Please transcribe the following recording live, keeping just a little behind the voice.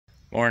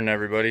Morning,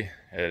 everybody.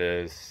 It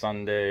is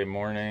Sunday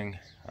morning.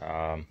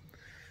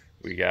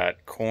 We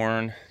got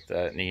corn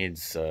that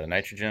needs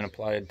nitrogen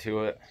applied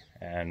to it,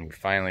 and we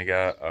finally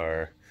got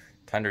our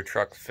tender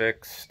truck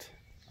fixed.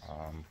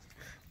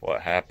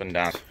 What happened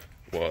down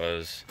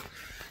was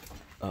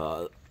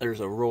there's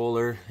a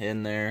roller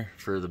in there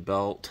for the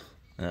belt.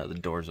 The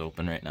door's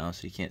open right now,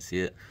 so you can't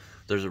see it.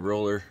 There's a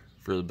roller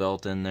for the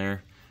belt in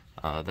there.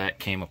 That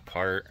came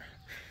apart.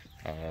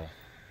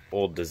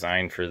 Old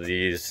design for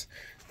these.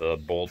 The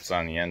bolts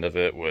on the end of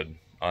it would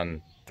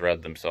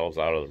unthread themselves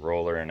out of the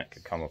roller and it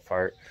could come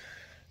apart.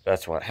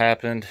 That's what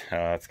happened.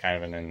 It's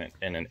kind of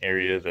in an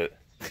area that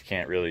you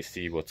can't really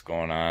see what's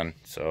going on,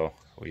 so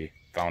we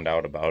found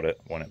out about it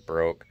when it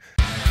broke.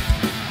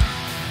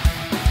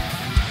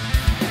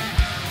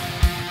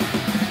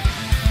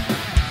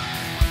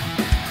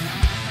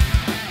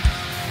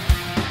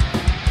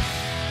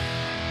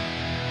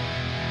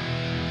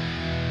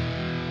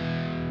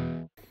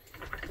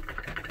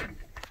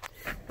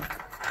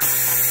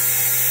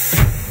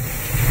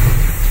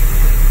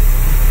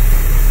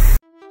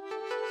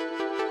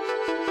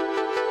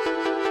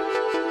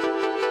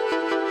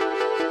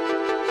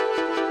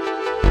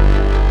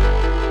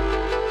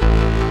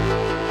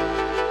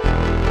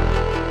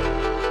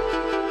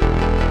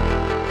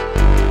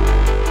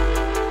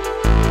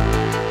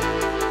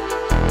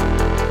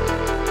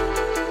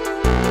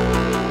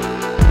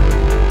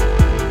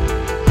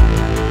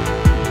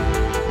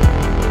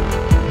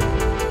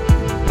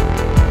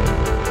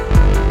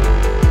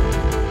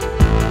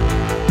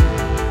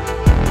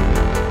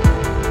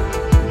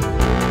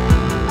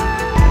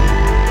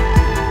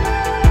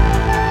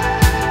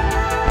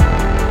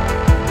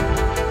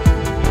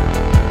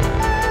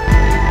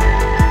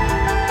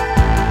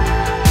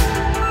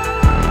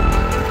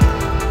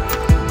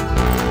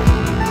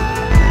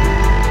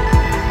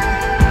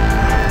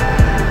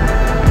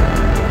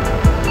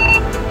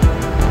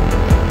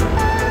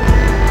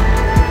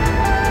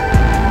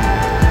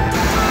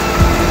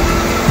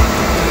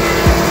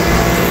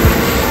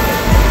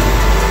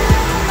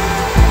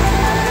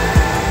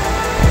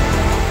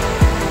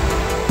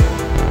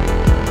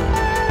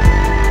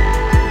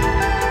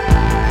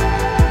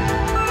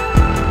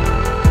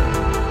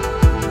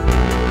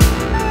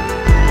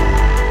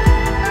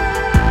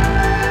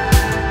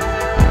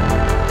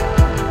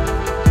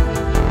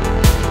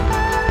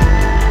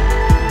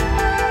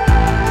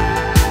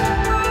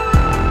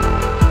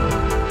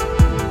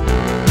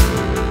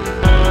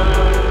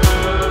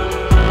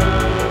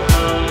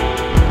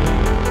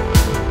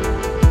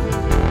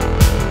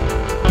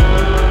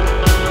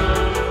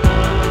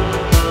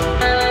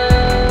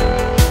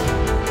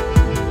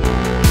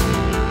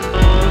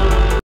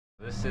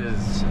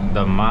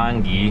 The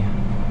HAGIE.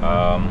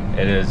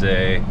 It is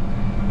a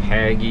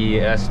HAGIE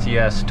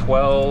STS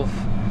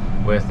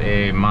 12 with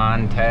a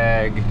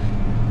Montag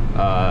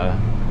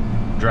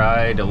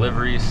dry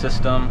delivery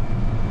system,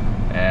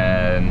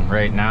 and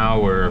right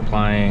now we're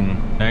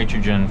applying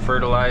nitrogen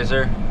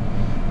fertilizer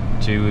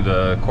to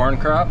the corn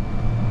crop.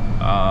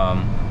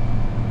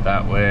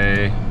 That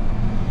way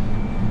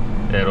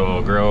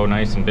it'll grow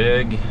nice and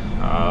big,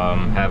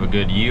 have a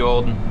good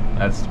yield.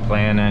 That's the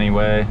plan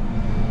anyway.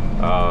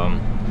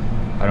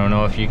 I don't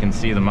know if you can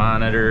see the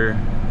monitor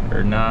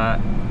or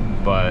not,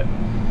 but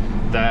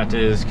that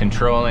is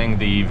controlling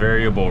the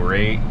variable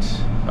rate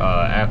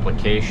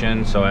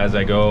application. So as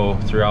I go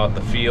throughout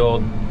the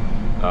field,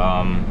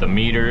 the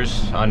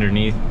meters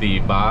underneath the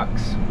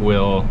box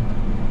will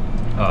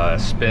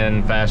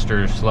spin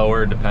faster or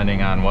slower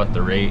depending on what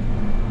the rate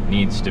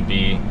needs to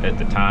be at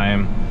the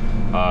time.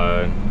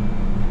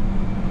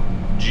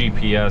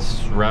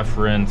 GPS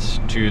reference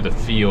to the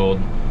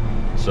field.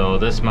 So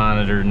this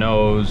monitor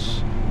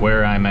knows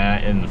where I'm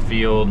at in the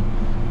field,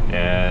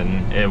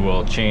 and it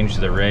will change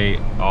the rate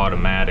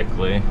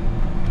automatically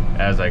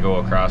as I go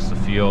across the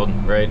field.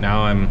 Right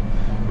now I'm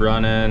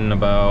running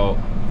about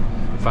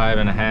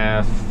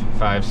 5.5,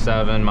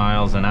 5.7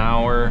 miles an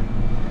hour.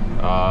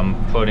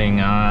 Putting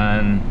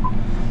on,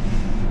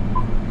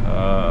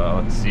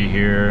 let's see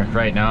here,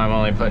 right now I'm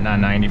only putting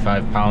on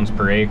 95 pounds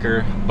per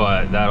acre,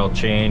 but that'll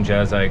change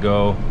as I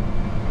go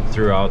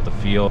throughout the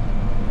field.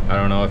 I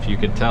don't know if you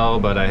could tell,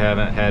 but I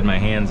haven't had my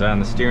hands on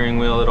the steering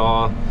wheel at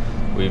all.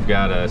 We've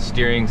got a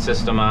steering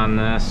system on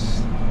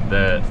this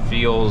that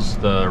feels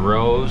the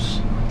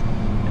rows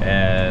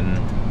and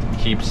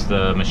keeps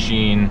the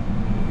machine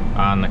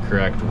on the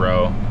correct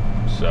row.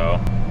 So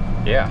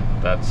yeah,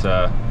 that's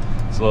a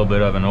little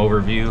bit of an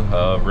overview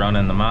of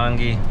running the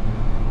HAGIE.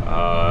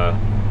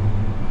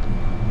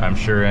 I'm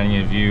sure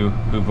any of you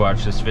who've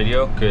watched this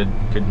video could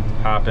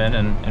hop in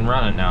and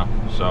run it now.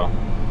 So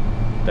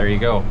there you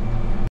go.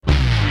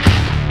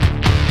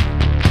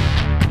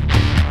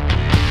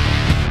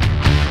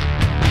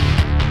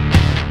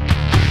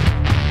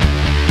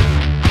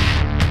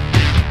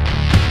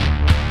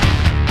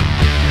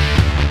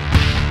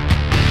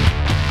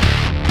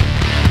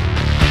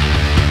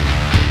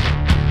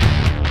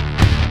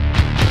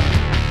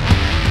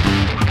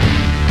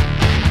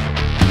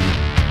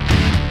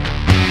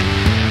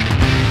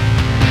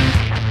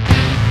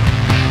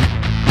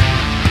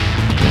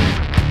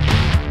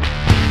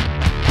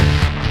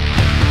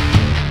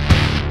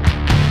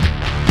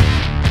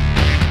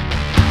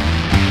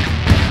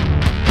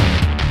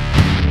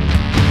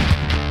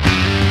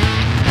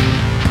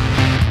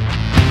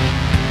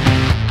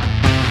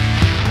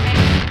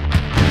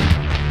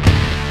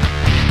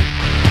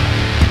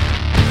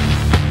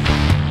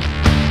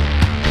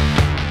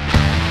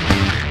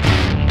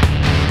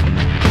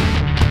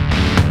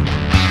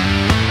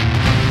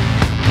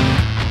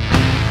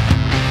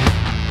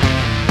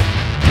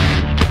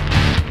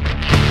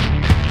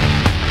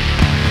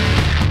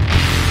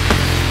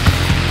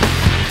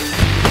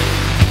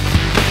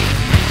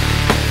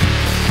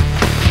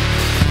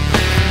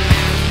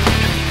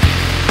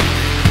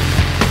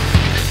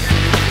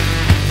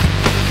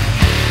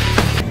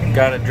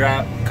 got a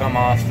drop come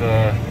off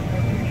the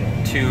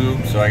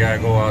tube, so I gotta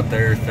go out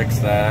there fix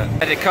that.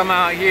 I had to come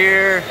out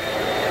here,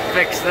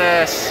 fix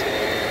this.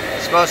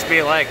 It's supposed to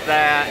be like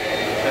that.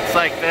 If it's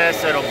like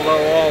this, it'll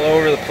blow all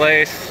over the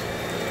place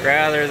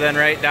rather than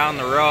right down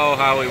the row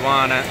how we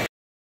want it.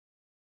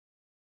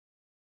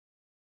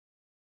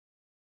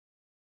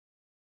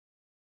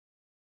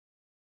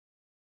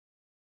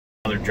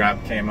 Another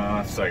drop came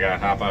off, so I gotta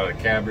hop out of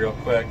the cab real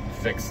quick,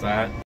 fix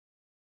that.